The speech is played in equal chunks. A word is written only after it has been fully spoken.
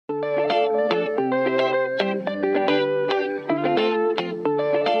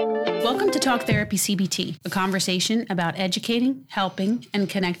Talk Therapy CBT, a conversation about educating, helping, and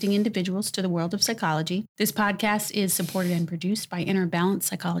connecting individuals to the world of psychology. This podcast is supported and produced by Inner Balance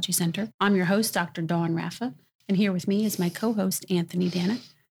Psychology Center. I'm your host, Dr. Dawn Raffa, and here with me is my co-host, Anthony Dana.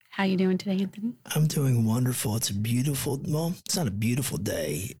 How you doing today, Anthony? I'm doing wonderful. It's it's not a beautiful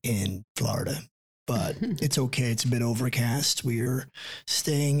day in Florida, but it's okay. It's a bit overcast. We're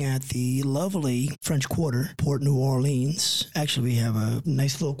staying at the lovely French Quarter, Port New Orleans. Actually, we have a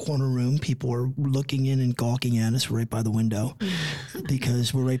nice little corner room. People are looking in and gawking at us right by the window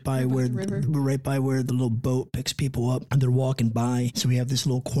because we're right by where the little boat picks people up and they're walking by. So we have this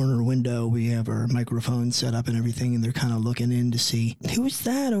little corner window. We have our microphones set up and everything, and they're kind of looking in to see who's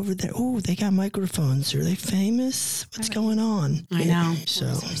that over there. Oh, they got microphones. Are they famous? What's going on? I know. So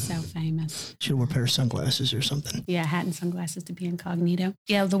We're so famous. Should wear a pair of sunglasses or something. Yeah, hat and sunglasses to be incognito.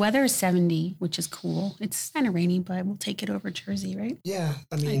 Yeah, the weather is 70, which is cool. It's kind of rainy, but we'll take it over Jersey, right? Yeah,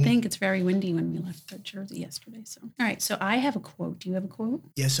 I think it's very windy when we left Jersey yesterday. So, all right. So I have a quote. Do you have a quote?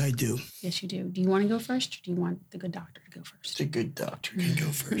 Yes, I do. Yes, you do. Do you want to go first, or do you want the good doctor to go first? The good doctor can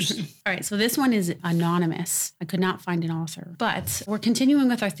go first. All right. So this one is anonymous. I could not find an author, but we're continuing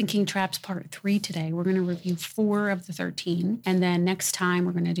with our Thinking Traps Part 3 today. We're going to review 4 of the 13, and then next time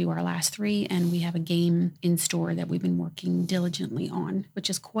we're going to do our last 3, and we have a game in store that we've been working diligently on, which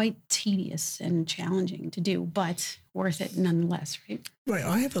is quite tedious and challenging to do, but worth it nonetheless, right? Right.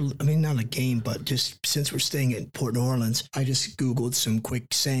 I have not a game, but just since we're staying in Port New Orleans, I just Googled some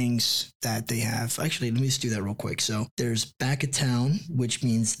quick sayings that they have. Actually, let me just do that real quick. So there's back of town, which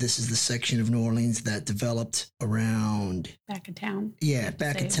means this is the section of New Orleans that developed around... Back of town? Yeah,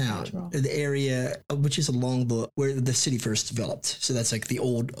 back of town. The area, which is along where the city first developed. So that's like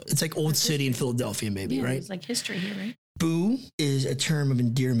it's like old city in Philadelphia, maybe, right? It's like history here, right? Boo is a term of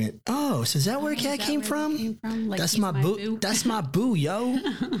endearment. Oh, so is that where that came from? Like, that's my boo. That's my boo, yo.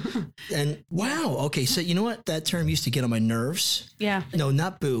 And wow. Okay, so you know what? That term used to get on my nerves. Yeah. No,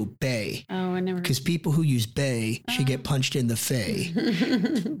 not boo, bae. Oh, I never. Because people who use bae should get punched in the fey.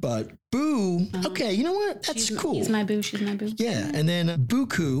 But boo, okay, you know what? That's cool. He's my boo. She's my boo. Yeah, and then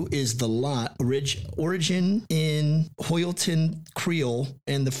buku is the lot, origin in Hoyleton Creole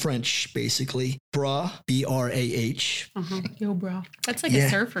and the French, basically. Bra, B-R-A-H. Yo, bra. That's like a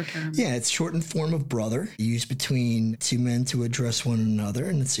surfer term. Yeah, it's shortened form of brother, used between two men to address one another.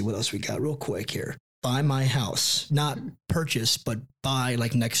 And let's see what else we got real quick here. Buy my house, not purchase, but buy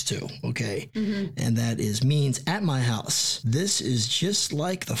like next to, okay? And that means at my house. This is just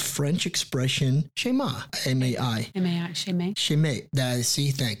like the French expression chez moi, M-A-I. M-A-I, chez moi. Chez moi. See,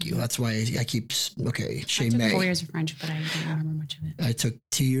 thank you. That's why I keep, chez moi. I took 4 years of French, but I don't remember much of it. I took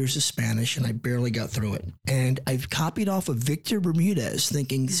 2 years of Spanish and I barely got through it. And I've copied off of Victor Bermudez,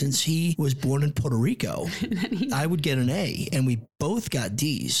 thinking since he was born in Puerto Rico, I would get an A, and we both got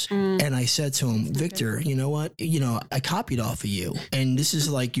D's. And I said to him, Victor, you know what? I copied off of you, and this is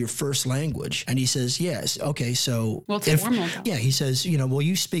like your first language. And he says, yes. Okay, so well, it's formal though. Yeah, he says, well,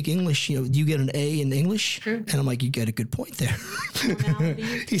 you speak English. Do you get an A in English? True. And I'm like, you get a good point there.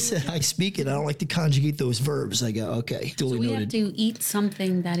 He said, I speak it. I don't like to conjugate those verbs. I go, okay, duly noted. We have to eat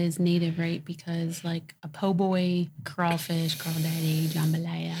something that is native, right? Because like a po' boy, crawfish, crawdaddy,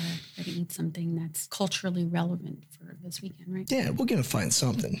 jambalaya, got to eat something that's culturally relevant for this weekend, right? Yeah, we're going to find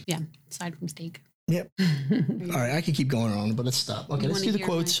something. Yeah, aside from steak. Yep. All right, I can keep going on, but let's stop. Okay, let's do the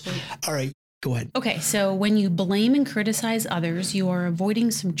quotes. All right, go ahead. Okay, so when you blame and criticize others, you are avoiding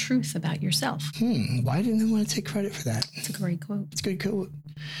some truth about yourself. Why didn't I want to take credit for that? It's a great quote. It's a good quote.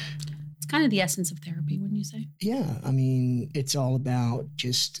 It's kind of the essence of therapy, wouldn't you say? Yeah, I mean, it's all about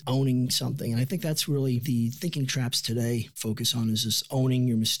just owning something. And I think that's really the Thinking Traps today focus on, is just owning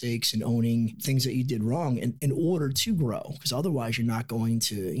your mistakes and owning things that you did wrong in order to grow. Because otherwise you're not going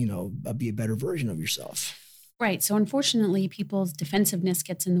to, be a better version of yourself. Right. So unfortunately, people's defensiveness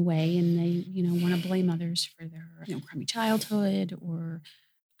gets in the way, and they, want to blame others for their, crummy childhood, or,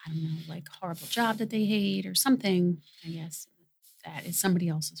 I don't know, like horrible job that they hate or something, I guess. That is somebody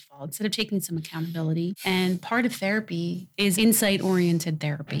else's fault, instead of taking some accountability. And part of therapy is insight-oriented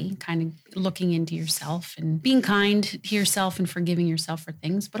therapy, kind of looking into yourself and being kind to yourself and forgiving yourself for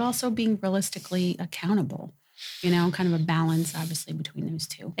things, but also being realistically accountable. Kind of a balance, obviously, between those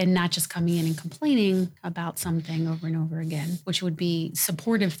two. And not just coming in and complaining about something over and over again, which would be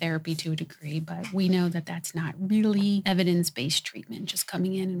supportive therapy to a degree. But we know that that's not really evidence-based treatment, just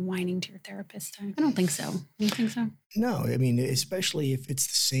coming in and whining to your therapist. I don't think so. You think so? No, I mean, especially if it's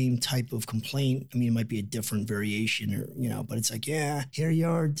the same type of complaint. I mean, it might be a different variation or, but it's like, yeah, here you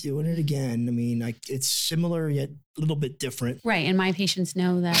are doing it again. I mean, it's similar yet a little bit different. Right. And my patients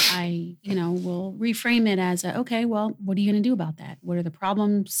know that I, will reframe it as to, okay, well, what are you going to do about that? What are the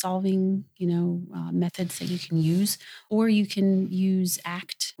problem solving, methods that you can use? Or you can use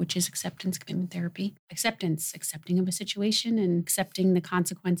ACT, which is acceptance commitment therapy. Accepting of a situation and accepting the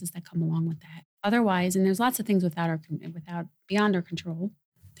consequences that come along with that. Otherwise, and there's lots of things beyond our control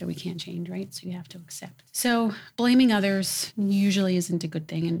that we can't change, right? So you have to accept. So blaming others usually isn't a good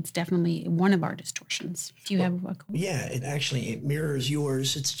thing, and it's definitely one of our distortions. Do you have a quote? Yeah, it mirrors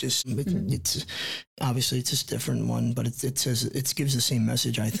yours. It's just, it's obviously it's just a different one, but it says, it gives the same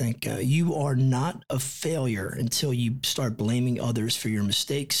message, I think. You are not a failure until you start blaming others for your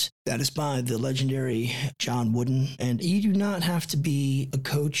mistakes. That is by the legendary John Wooden. And you do not have to be a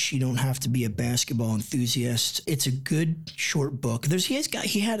coach. You don't have to be a basketball enthusiast. It's a good short book.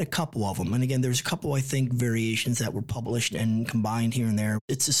 He had a couple of them. And again, there's a couple, I think, variations that were published and combined here and there.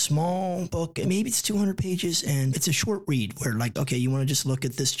 It's a small book. Maybe it's 200 pages, and it's a short read where, like, okay, you want to just look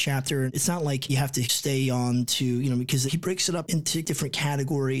at this chapter. It's not like you have to stay on to, because he breaks it up into different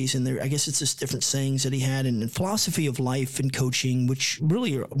categories. And I guess it's just different sayings that he had, and philosophy of life and coaching, which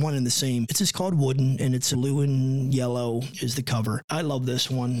really are one and the same. It's just called Wooden, and it's blue and yellow is the cover. I love this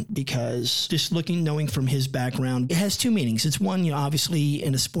one because just knowing from his background, it has two meanings. It's one, obviously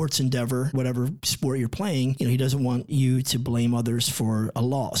in a sports endeavor, whatever sport you're playing, he doesn't want you to blame others for a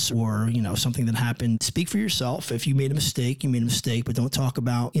loss or, something that happened. Speak for yourself. If you made a mistake, you made a mistake, but don't talk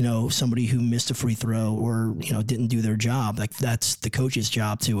about, somebody who missed a free throw or, didn't do their job. Like, that's the coach's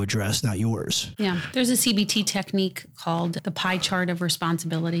job to address, not yours. Yeah. There's a CBT technique called the pie chart of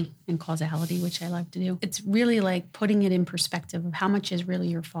responsibility and causality, which I like to do. It's really like putting it in perspective of how much is really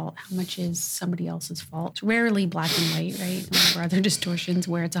your fault, how much is somebody else's fault. It's rarely black and white, right? Or other distortions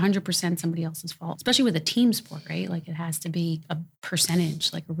where it's 100% somebody else's fault, especially with a team sport, right? Like, it has to be a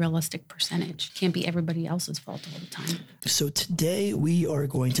percentage, like a realistic percentage. It can't be everybody else's fault all the time. So today we are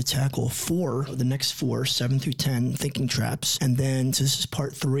going to tackle the next four, 7 through 10 thinking traps. And then, so this is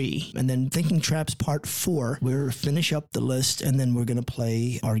part 3. And then thinking traps part 4, we'll finish up the list, and then we're going to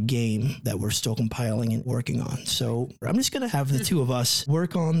play our game that we're still compiling and working on. So I'm just going to have the two of us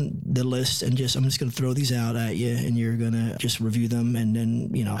work on the list, and I'm just going to throw these out at you, and you're going to just review them. And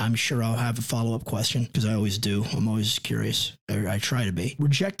then, I'm sure I'll have a follow-up question, because I always do. I'm always curious. I try to be.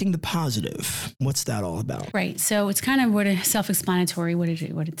 Rejecting the positive. What's that all about? Right. So it's kind of self-explanatory. What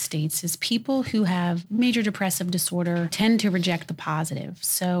it states is people who have major depressive disorder tend to reject the positive.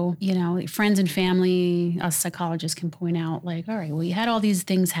 So, friends and family, us psychologists can point out, like, all right, well, you had all these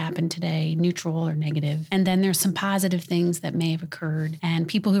things happen today, neutral or negative, and then there's some positive things that may have occurred. And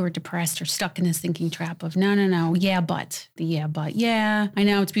people who are depressed are stuck in this thinking trap of, no, yeah, but. Yeah, I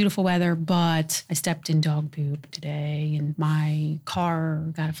know it's beautiful weather, but I stepped in dog poop today, and my car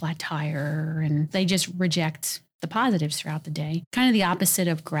got a flat tire, and they just reject the positives throughout the day. Kind of the opposite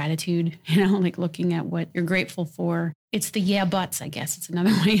of gratitude, like looking at what you're grateful for. It's the yeah, buts, I guess. It's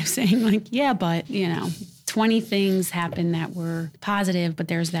another way of saying, like, yeah, but, 20 things happen that were positive, but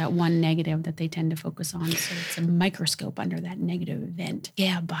there's that one negative that they tend to focus on. So it's a microscope under that negative event.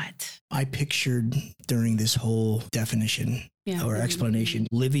 Yeah, but. I pictured during this whole definition or explanation,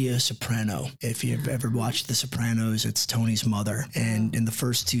 Livia Soprano. If you've ever watched The Sopranos, it's Tony's mother. And in the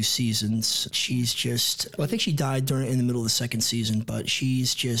first 2 seasons, she's just, I think she died in the middle of the second season, but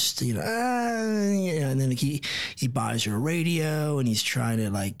she's just, and then he buys her a radio, and he's trying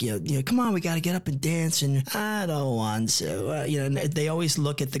to come on, we got to get up and dance. And I don't want to, they always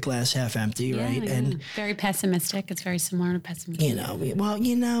look at the glass half empty, right? Yeah. And very pessimistic. It's very similar to pessimism.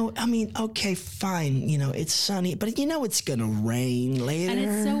 Okay, fine. It's sunny, but it's going to rain later. And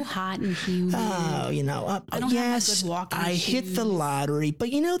it's so hot and humid. Oh, I don't have a good walking I hit the lottery, but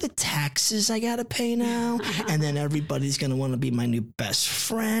the taxes I got to pay now. And then everybody's going to want to be my new best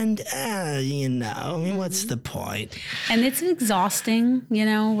friend. What's the point? And it's exhausting,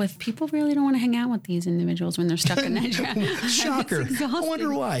 with people really don't want to hang out with these individuals when they're stuck in that trap. Shocker. I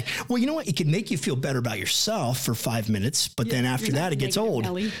wonder why. Well, you know what? It can make you feel better about yourself for 5 minutes, but then after that, it gets old.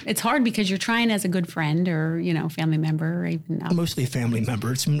 It's hard because you're trying as a good friend or, family member or even mostly a family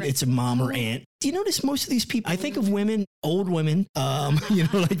member. It's a mom or aunt. Do you notice most of these people, I think of women, old women,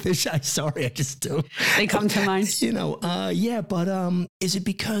 like this, I just do. They come to mind. But is it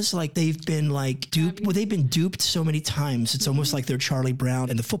because they've been duped? Well, they've been duped so many times. It's almost like they're Charlie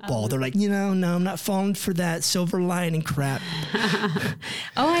Brown in the football. They're like, no, I'm not falling for that silver lining crap.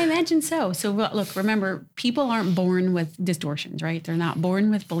 I imagine so. So look, remember, people aren't born with distortions, right? They're not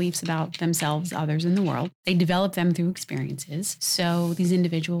born with beliefs about themselves, others in the world. They develop them through experiences. So these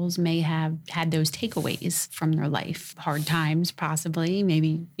individuals may have had had those takeaways from their life. Hard times, possibly.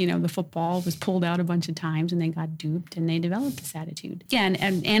 Maybe, the football was pulled out a bunch of times and they got duped and they developed this attitude. Again,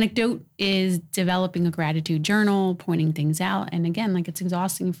 an anecdote is developing a gratitude journal, pointing things out. And again, like, it's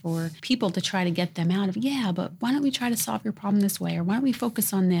exhausting for people to try to get them out of, but why don't we try to solve your problem this way? Or why don't we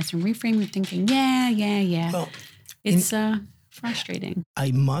focus on this and reframe your thinking? Yeah. Well, it's frustrating.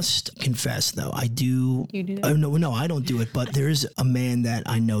 I must confess, though, I do. You do that? No, I don't do it. But there's a man that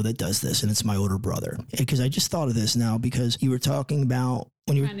I know that does this, and it's my older brother. Because I just thought of this now because you were talking about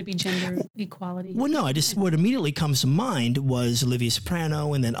when you were trying to be gender equality. Well, no, what immediately comes to mind was Olivia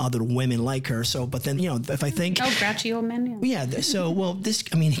Soprano and then other women like her. So, but then, if I think. Oh, grouchy old men. Yeah. So, well,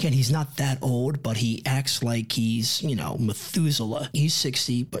 again, he's not that old, but he acts like he's, Methuselah. He's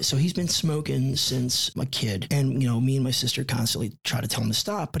 60, so he's been smoking since a kid. And, me and my sister constantly try to tell him to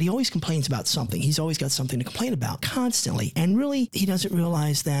stop, but he always complains about something. He's always got something to complain about constantly. And really, he doesn't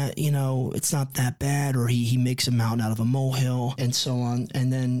realize that, it's not that bad, or he makes a mountain out of a molehill and so on.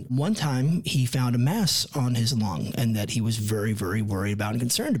 And then one time he found a mass on his lung and that he was very, very worried about and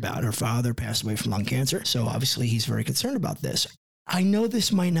concerned about. Her father passed away from lung cancer. So obviously he's very concerned about this. I know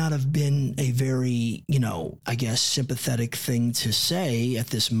this might not have been a very, I guess, sympathetic thing to say at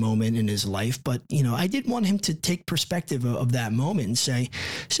this moment in his life, but, I did want him to take perspective of that moment and say,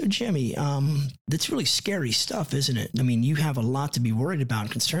 so Jimmy, that's really scary stuff, isn't it? I mean, you have a lot to be worried about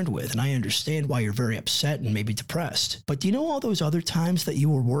and concerned with, and I understand why you're very upset and maybe depressed. But do you know all those other times that you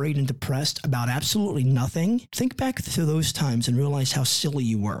were worried and depressed about absolutely nothing? Think back to those times and realize how silly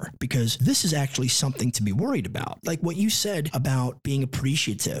you were, because this is actually something to be worried about. Like what you said about being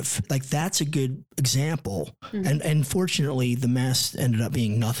appreciative, like that's a good example. Mm-hmm. And fortunately, the mass ended up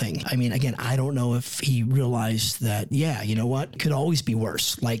being nothing. I mean, again, I don't know if he realized that, you know what, could always be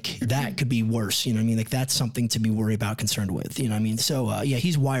worse. Like that could be worse. You know what I mean? Like that's something to be worried about, concerned with. You know what I mean? So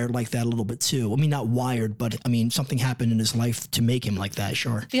he's wired like that a little bit too. I mean, not wired, but I mean, something happened in his life to make him like that.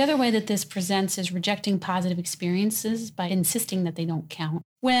 Sure. The other way that this presents is rejecting positive experiences by insisting that they don't count.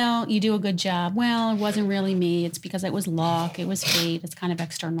 Well, you do a good job. Well, it wasn't really me. It's because it was luck. It was fate. It's kind of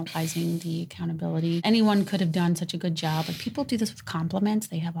externalizing the accountability. Anyone could have done such a good job. But people do this with compliments.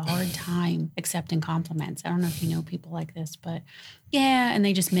 They have a hard time accepting compliments. I don't know if you know people like this, but and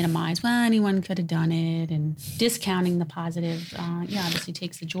they just minimize. Well, anyone could have done it. And discounting the positive, obviously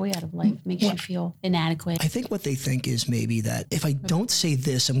takes the joy out of life, makes you feel inadequate. I think what they think is maybe that if I don't say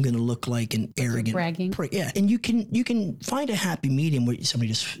this, I'm going to look like an arrogant bragging. Yeah, and you can find a happy medium where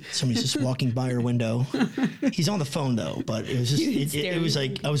somebody's just walking by your window. He's on the phone though, but it was just it was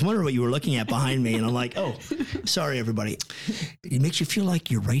like I was wondering what you were looking at behind me, and I'm like, oh, sorry everybody. It makes you feel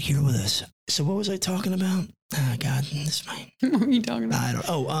like you're right here with us. So what was I talking about? Oh, God, this is mine. What were you talking about? I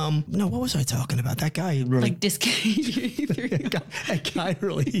don't. No, what was I talking about? That guy really. Like discounting. that guy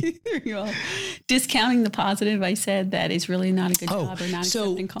really. There you are. Discounting the positive. I said that is really not a good job or not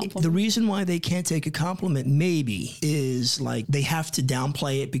accepting compliments. The reason why they can't take a compliment maybe is like they have to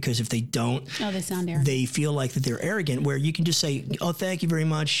downplay it because if they don't, they sound arrogant. They feel like that they're arrogant. Where you can just say, "Oh, thank you very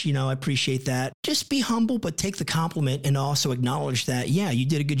much. I appreciate that." Just be humble, but take the compliment and also acknowledge that, you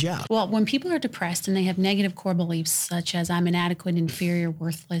did a good job. Well, when people are depressed and they have negative core beliefs such as I'm inadequate, inferior,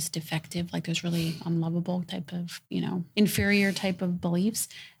 worthless, defective, like those really unlovable type of, inferior type of beliefs,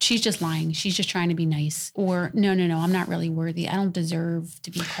 she's just lying. She's just trying to be nice. Or no, I'm not really worthy. I don't deserve to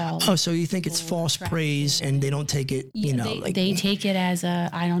be called. Oh, so you think it's false praise and they don't take it, they take it as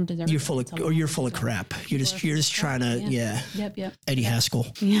I don't deserve you're full of crap. You're just trying to, Yep. Eddie Haskell.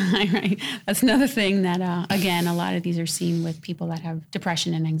 Yeah, right. That's another thing that, again, a lot of these are seen with people that have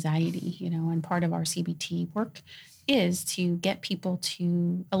depression and anxiety, and part of our CBT work is to get people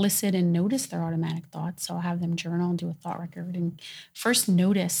to elicit and notice their automatic thoughts. So I'll have them journal and do a thought record and first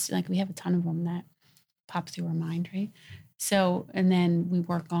notice, like we have a ton of them that pop through our mind, right? So, and then we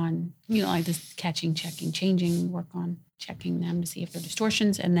work on, like this catching, checking, changing, work on checking them to see if they're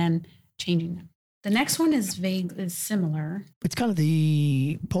distortions and then changing them. The next one is similar. It's kind of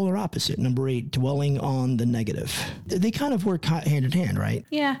the polar opposite. Number 8, dwelling on the negative. They kind of work hand in hand, right?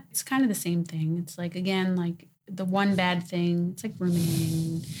 Yeah, it's kind of the same thing. It's like, again, like the one bad thing, it's like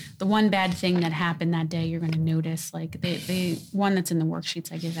ruminating. The one bad thing that happened that day, you're going to notice. Like the one that's in the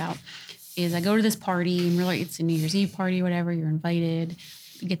worksheets I give out is I go to this party and really it's a New Year's Eve party or whatever. You're invited.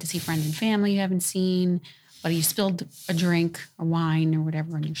 You get to see friends and family you haven't seen. But you spilled a drink or wine or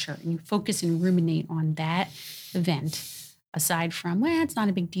whatever on your shirt, and you focus and ruminate on that event aside from, well, it's not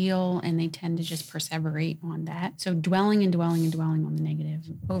a big deal. And they tend to just perseverate on that. So dwelling and dwelling and dwelling on the negative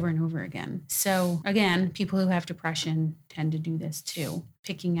over and over again. So again, people who have depression tend to do this too,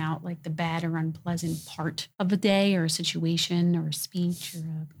 picking out like the bad or unpleasant part of a day or a situation or a speech or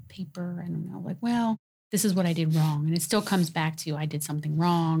a paper. I don't know, like, well, this is what I did wrong. And it still comes back to I did something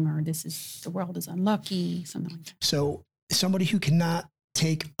wrong, or the world is unlucky, something like that. So somebody who cannot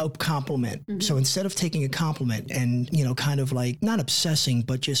take a compliment. Mm-hmm. So instead of taking a compliment and, kind of like not obsessing,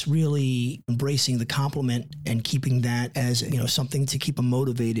 but just really embracing the compliment and keeping that as, something to keep them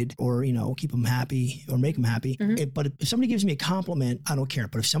motivated or, keep them happy or make them happy. Mm-hmm. But if somebody gives me a compliment, I don't care.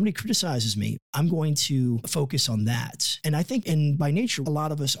 But if somebody criticizes me, I'm going to focus on that. And I think by nature, a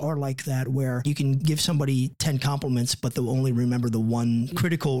lot of us are like that, where you can give somebody 10 compliments, but they'll only remember the one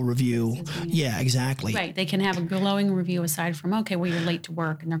critical review. Yeah, exactly. Right. They can have a glowing review aside from, okay, well, you're late to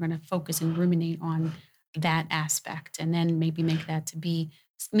work, and they're going to focus and ruminate on that aspect and then maybe make that to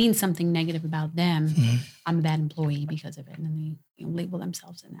mean something negative about them. Mm-hmm. I'm a bad employee because of it. And then they label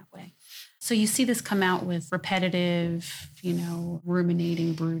themselves in that way. So you see this come out with repetitive,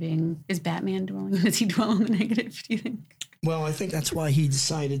 ruminating, brooding. Is Batman does he dwell on the negative, do you think? Well, I think that's why he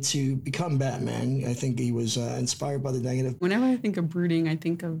decided to become Batman. I think he was inspired by the negative. Whenever I think of brooding, I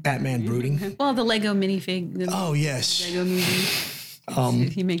think of Batman brooding. Well, the Lego minifig. Oh, yes. Lego movie.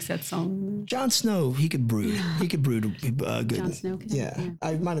 He makes that song. Jon Snow, he could brood. He could brood good. Jon Snow can. Yeah.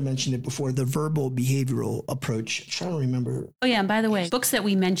 I might have mentioned it before, the verbal behavioral approach. I'm trying to remember. Oh, yeah. And by the way, books that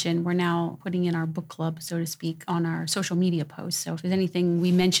we mentioned, we're now putting in our book club, so to speak, on our social media posts. So if there's anything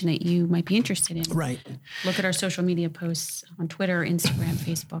we mention that you might be interested in, right, look at our social media posts on Twitter, Instagram,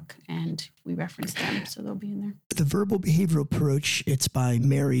 Facebook, and we reference them. So they'll be in there. The verbal behavioral approach, it's by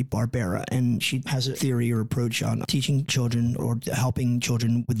Mary Barbera, and she has a theory or approach on teaching children or helping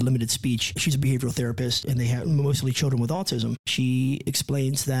children with limited speech. She's a behavioral therapist, and they have mostly children with autism. She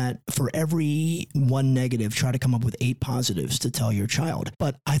explains that for every one negative, try to come up with 8 positives to tell your child.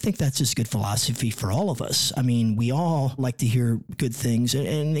 But I think that's just good philosophy for all of us. I mean, we all like to hear good things,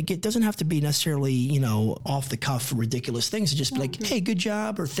 and it doesn't have to be necessarily, off the cuff, ridiculous things. It's just like, hey, good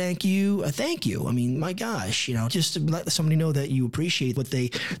job, or thank you. Thank you. I mean, my gosh, just to let somebody know that you appreciate what they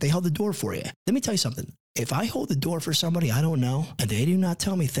held the door for you. Let me tell you something. If I hold the door for somebody I don't know and they do not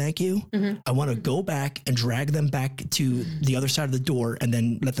tell me thank you, I want to go back and drag them back to the other side of the door and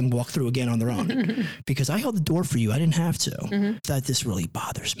then let them walk through again on their own. Because I held the door for you. I didn't have to. That just really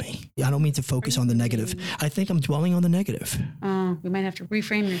bothers me. I don't mean to focus on the negative. I think I'm dwelling on the negative. We might have to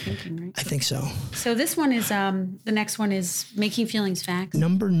reframe your thinking, right? I think so. So this one is, the next one is Making Feelings Facts.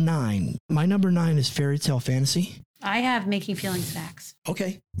 Number 9. My number 9 is Fairy Tale Fantasy. I have Making Feelings Facts.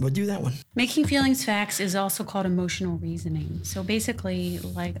 Okay, we'll do that one. Making Feelings Facts is also called emotional reasoning. So basically,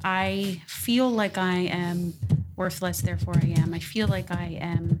 like, I feel like I am worthless, therefore I am. I feel like I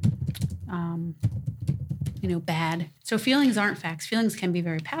am, bad. So feelings aren't facts. Feelings can be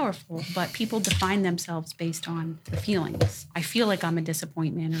very powerful, but people define themselves based on the feelings. I feel like I'm a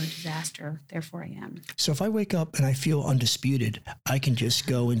disappointment or a disaster, therefore I am. So if I wake up and I feel undisputed, I can just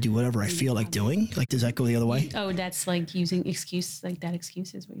go and do whatever I feel like doing? Like, does that go the other way? Oh, that's like using excuse, like that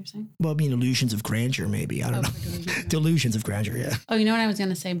excuse is what you're saying? Well, I mean, illusions of grandeur, maybe. I don't know. Delusions of grandeur, yeah. Oh, you know what I was going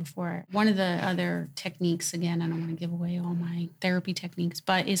to say before? One of the other techniques, again, I don't want to give away all my therapy techniques,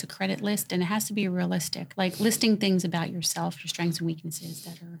 but is a credit list, and it has to be realistic. Like listing things about yourself, your strengths and weaknesses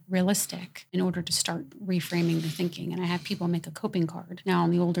that are realistic in order to start reframing the thinking. And I have people make a coping card. Now,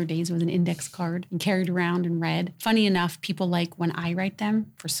 in the older days, it was an index card and carried around and read. Funny enough, people like when I write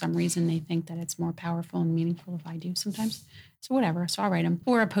them. For some reason, they think that it's more powerful and meaningful if I do sometimes. So whatever. So I'll write them.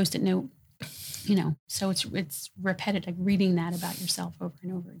 Or a Post-it note. So it's repetitive, reading that about yourself over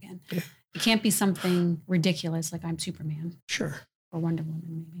and over again. Yeah. It can't be something ridiculous like I'm Superman. Sure. Or Wonder Woman,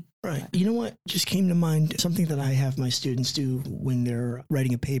 maybe. Right. You know what just came to mind? Something that I have my students do when they're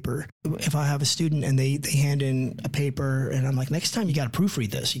writing a paper. If I have a student and they hand in a paper and I'm like, next time you got to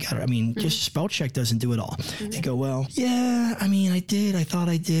proofread this. Just spell check doesn't do it all. They go, well, yeah, I did. I thought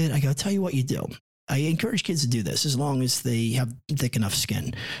I did. I go, tell you what you do. I encourage kids to do this as long as they have thick enough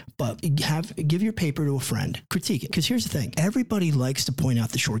skin. But give your paper to a friend, critique it. Because here's the thing. Everybody likes to point out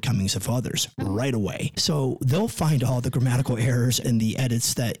the shortcomings of others right away. So they'll find all the grammatical errors and the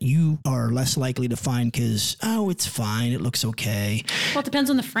edits that you are less likely to find because, it's fine. It looks okay. Well, it depends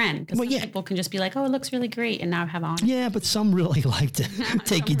on the friend. Because people can just be like, oh, it looks really great, and now have on. Yeah, but some really like to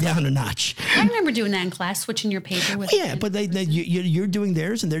take you down a notch. I remember doing that in class, switching your paper with. Yeah, but you're doing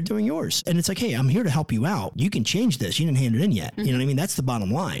theirs and they're doing yours. And it's like, hey, I'm here to help you out. You can change this. You didn't hand it in yet. You know what I mean? That's the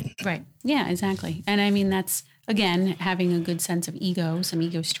bottom line. Right. Yeah, exactly. And I mean, that's, again, having a good sense of ego, some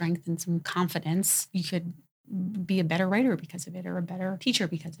ego strength and some confidence. You could be a better writer because of it, or a better teacher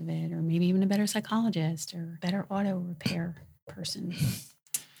because of it, or maybe even a better psychologist or a better auto repair person.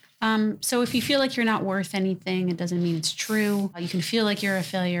 So if you feel like you're not worth anything, it doesn't mean it's true. You can feel like you're a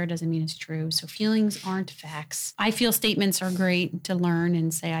failure, it doesn't mean it's true. So feelings aren't facts. I feel statements are great to learn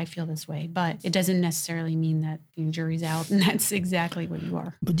and say, I feel this way, but it doesn't necessarily mean that the jury's out and that's exactly what you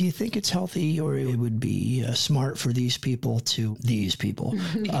are. But do you think it's healthy, or it would be smart for these people to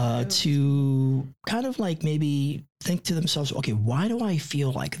kind of like maybe think to themselves, okay, why do I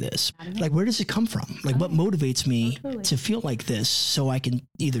feel like this? Like, where does it come from? Like, what motivates me to feel like this, so I can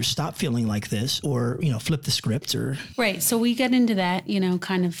either stop feeling like this or, flip the script or. Right. So we get into that,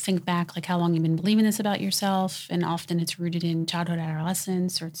 kind of think back, like how long you've been believing this about yourself. And often it's rooted in childhood,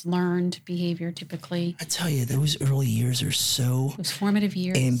 adolescence, or it's learned behavior typically. I tell you, those early years are so those formative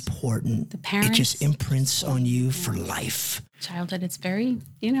years important. The parents. It just imprints on you for life. Childhood, it's very,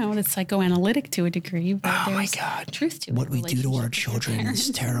 it's psychoanalytic to a degree, but oh my there's God. truth to it. What we do to our children is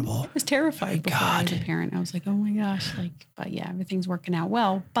terrible. I was terrified before I was a parent. I was like, oh my gosh, but yeah, everything's working out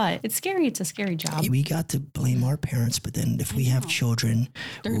well, but it's scary. It's a scary job. We got to blame our parents, but then if we have children,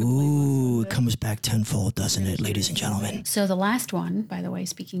 it comes back tenfold, doesn't it, ladies and gentlemen? So the last one, by the way,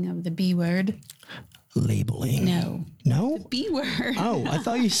 speaking of the B word. Labeling. No? The B word. Oh, I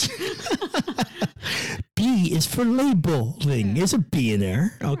thought you said. B is for labeling. There's a B in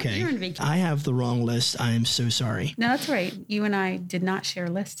there. Okay. You're on vacation. I have the wrong list. I am so sorry. No, that's right. You and I did not share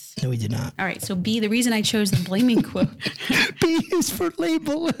lists. No, we did not. All right. So B, the reason I chose the blaming quote. B is for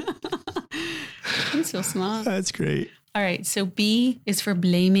label. You're so smart. That's great. All right. So B is for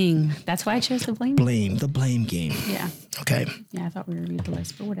blaming. That's why I chose the blaming. Blame. The blame game. Yeah. Okay. Yeah, I thought we were going to read the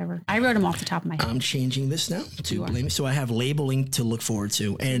list, but whatever. I wrote them off the top of my head. I'm changing this now to blaming. So I have labeling to look forward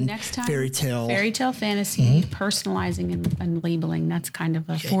to. And next time, fairy tale, fantasy, personalizing and labeling. That's kind of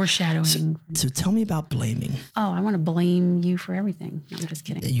a foreshadowing. So tell me about blaming. Oh, I want to blame you for everything. No, I'm just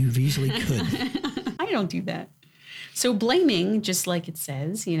kidding. You easily could. I don't do that. So blaming, just like it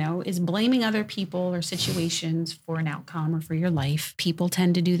says, is blaming other people or situations for an outcome or for your life. People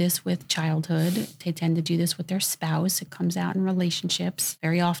tend to do this with childhood. They tend to do this with their spouse. It comes out in relationships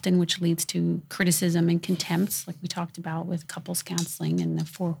very often, which leads to criticism and contempt, like we talked about with couples counseling and the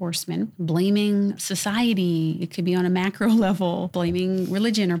 4 horsemen. Blaming society. It could be on a macro level, blaming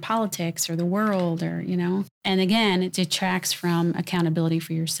religion or politics or the world or, And again, it detracts from accountability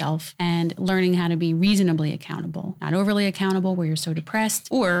for yourself and learning how to be reasonably accountable. Not overly accountable where you're so depressed,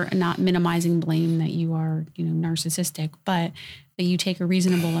 or not minimizing blame that you are, narcissistic, but that you take a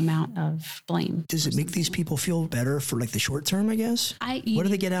reasonable amount of blame. Does it make these people feel better for like the short term, I guess? What do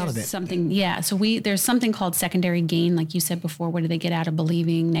they get out of it? There's something called secondary gain. Like you said before, what do they get out of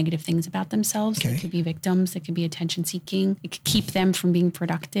believing negative things about themselves? Okay. They could be victims. They could be attention seeking. It could keep them from being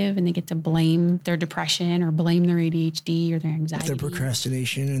productive, and they get to blame their depression or blame their ADHD or their anxiety. Their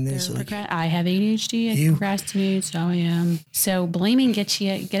procrastination and this. I have ADHD. I procrastinate, so I am. So blaming gets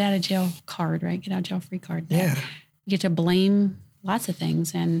you get out of jail card, right? Get out of jail free card. Yeah. You get to blame lots of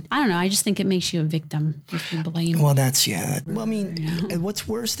things. And I don't know, I just think it makes you a victim if you blame. Well, Well, I mean, what's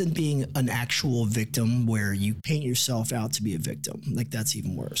worse than being an actual victim where you paint yourself out to be a victim? Like, that's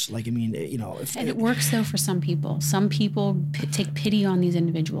even worse. Like, I mean, And it works, though, for some people. Some people take pity on these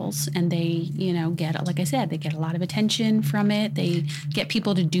individuals and they, get, like I said, they get a lot of attention from it. They get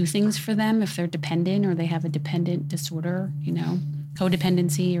people to do things for them if they're dependent or they have a dependent disorder,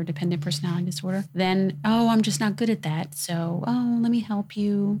 codependency or dependent personality disorder, then, I'm just not good at that. So, let me help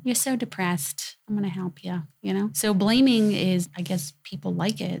you. You're so depressed. I'm going to help you, So blaming is, I guess people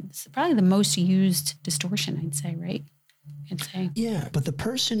like it. It's probably the most used distortion, I'd say, right? Yeah, but the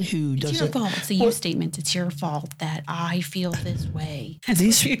person who doesn't... It's your fault. It's a you statement. It's your fault that I feel this way.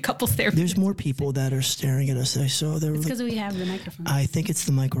 These a couples therapy. There's more people that are staring at us. It's because we have the microphone. I think it's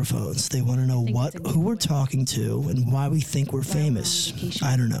the microphones. They want to know who we're talking to and why we think we're famous.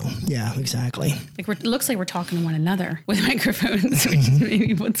 I don't know. Yeah, exactly. It looks like we're talking to one another with microphones, which is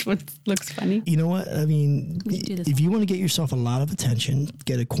maybe what looks funny. You know what? I mean, if you want to get yourself a lot of attention,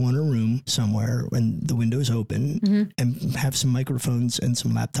 get a corner room somewhere when the window's open and have some microphones and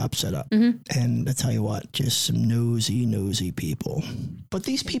some laptops set up. And I tell you what, just some nosy people. But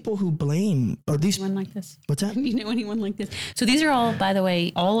these people who blame, or these... Anyone like this? What's that? You know anyone like this? So these are all, by the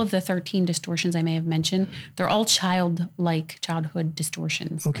way, all of the 13 distortions I may have mentioned, they're all childhood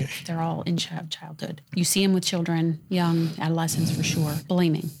distortions. Okay. They're all in childhood. You see them with children, young, adolescents for sure.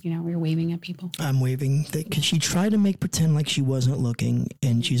 Blaming, you're waving at people. I'm waving. Because she tried to pretend like she wasn't looking,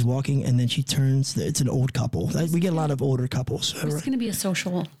 and she's walking, and then she turns. It's an old couple. We get a lot of older couples. It's going to be a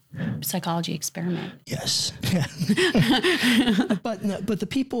social psychology experiment. Yes. But the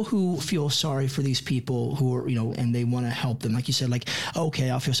people who feel sorry for these people who are, and they want to help them, like you said, like, okay,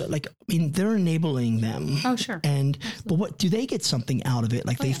 I'll feel sorry. Like, I mean, they're enabling them. Oh, sure. But what do they get something out of it?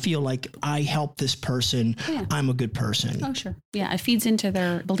 Like they feel like I helped this person. I'm a good person. Oh, sure. Yeah. It feeds into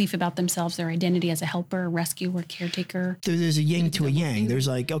their belief about themselves, their identity as a helper, rescuer, caretaker. There's a yin to a yang. There's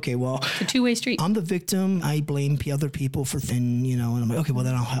like, okay, well, it's a two-way street. I'm the victim. I blame other people for and I'm like, okay, well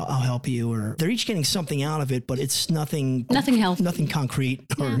then I'll help you. Or they're each getting something out of it, but it's nothing healthy, nothing concrete.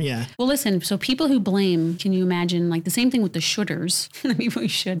 Yeah. Well, listen, so people who blame, can you imagine like the same thing with the shoulders? Maybe we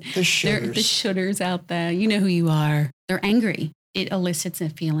should. The shoulders. The shoulders out there. You know who you are. They're angry. It elicits a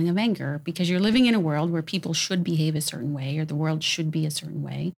feeling of anger because you're living in a world where people should behave a certain way or the world should be a certain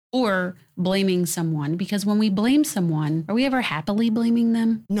way, or blaming someone. Because when we blame someone, are we ever happily blaming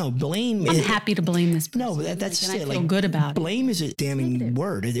them? No, blame. I'm happy to blame this person. No, that's like, it. I feel good about blame is a damning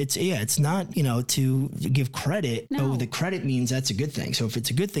word. It's not, to give credit. No. Oh, the credit means that's a good thing. So if it's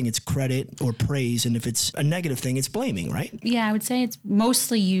a good thing, it's credit or praise. And if it's a negative thing, it's blaming, right? Yeah, I would say it's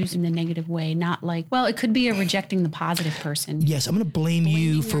mostly used in the negative way, not like, well, it could be a rejecting the positive person. Yes, I'm going to blame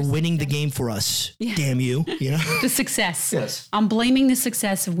you for winning the game for us. Yeah. Damn you, The success. Yes. I'm blaming the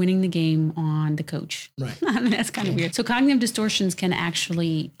success of winning the game on the coach. Right. I mean, that's kind of weird. So cognitive distortions can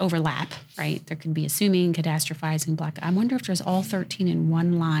actually overlap, right? There could be assuming, catastrophizing, I wonder if there's all 13 in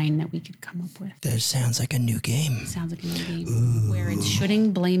one line that we could come up with. That sounds like a new game. Sounds like a new game. Ooh. Where it's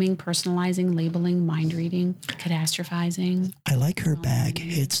shoulding, blaming, personalizing, labeling, mind reading, catastrophizing. I like her bag.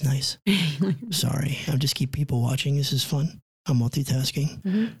 It's nice. Sorry. I'll just keep people watching. This is fun. I'm multitasking.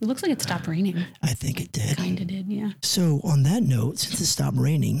 Mm-hmm. It looks like it stopped raining. I think it did. Kind of did, yeah. So on that note, since it stopped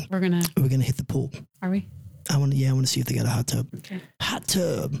raining, we're gonna hit the pool. Are we? I want to see if they got a hot tub. Okay. Hot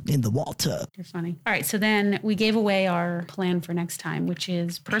tub in the wall tub. You're funny. All right. So then we gave away our plan for next time, which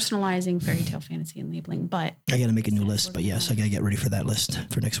is personalizing fairy tale fantasy and labeling. But I got to make a new list. But yes, I got to get ready for that list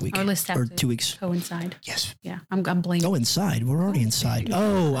for next week. Our list has or to 2 weeks. Coincide. Yes. Yeah. I'm blaming. Oh, inside. We're already inside.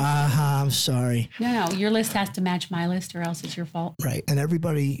 Oh, I'm sorry. No. Your list has to match my list, or else it's your fault. Right. And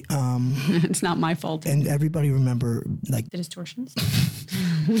everybody. It's not my fault. And everybody remember, like the distortions.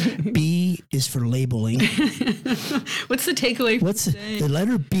 B is for labeling. What's the takeaway? What's the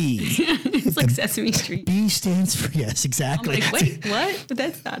letter B? It's like Sesame Street. B stands for, yes, exactly. I'm like, wait, what? But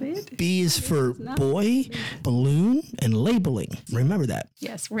that's not it. B is for boy, balloon, and labeling. Remember that.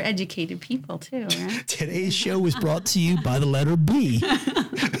 Yes, we're educated people too, right? Today's show was brought to you by the letter B.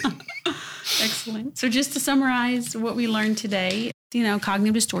 Excellent. So just to summarize what we learned today,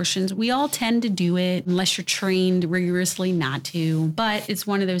 cognitive distortions, we all tend to do it unless you're trained rigorously not to. But it's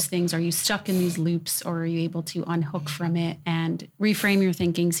one of those things, are you stuck in these loops or are you able to unhook from it and reframe your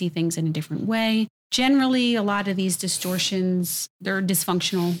thinking, see things in a different way? Generally, a lot of these distortions, they're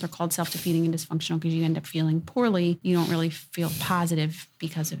dysfunctional. They're called self-defeating and dysfunctional because you end up feeling poorly. You don't really feel positive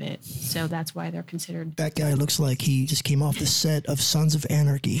because of it. So that's why they're considered. That guy looks like he just came off the set of Sons of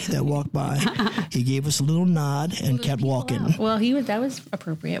Anarchy that walked by. He gave us a little nod and kept walking. Out. Well, that was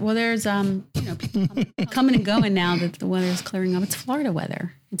appropriate. Well, there's people coming and going now that the weather is clearing up. It's Florida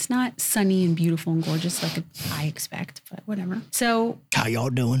weather. It's not sunny and beautiful and gorgeous like I expect, but whatever. So how y'all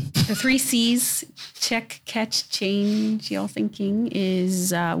doing? The 3 C's, check, catch, change, y'all thinking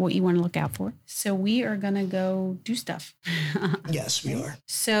is what you want to look out for. So we are going to go do stuff. Yes, we are.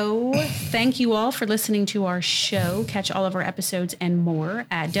 So thank you all for listening to our show. Catch all of our episodes and more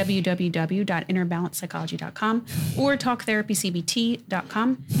at www.innerbalancepsychology.com or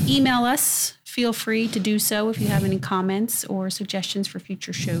talktherapycbt.com. Email us. Feel free to do so if you have any comments or suggestions for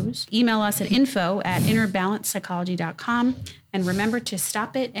future shows. Email us at info@innerbalancepsychology.com. And remember to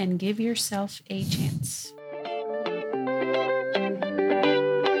stop it and give yourself a chance.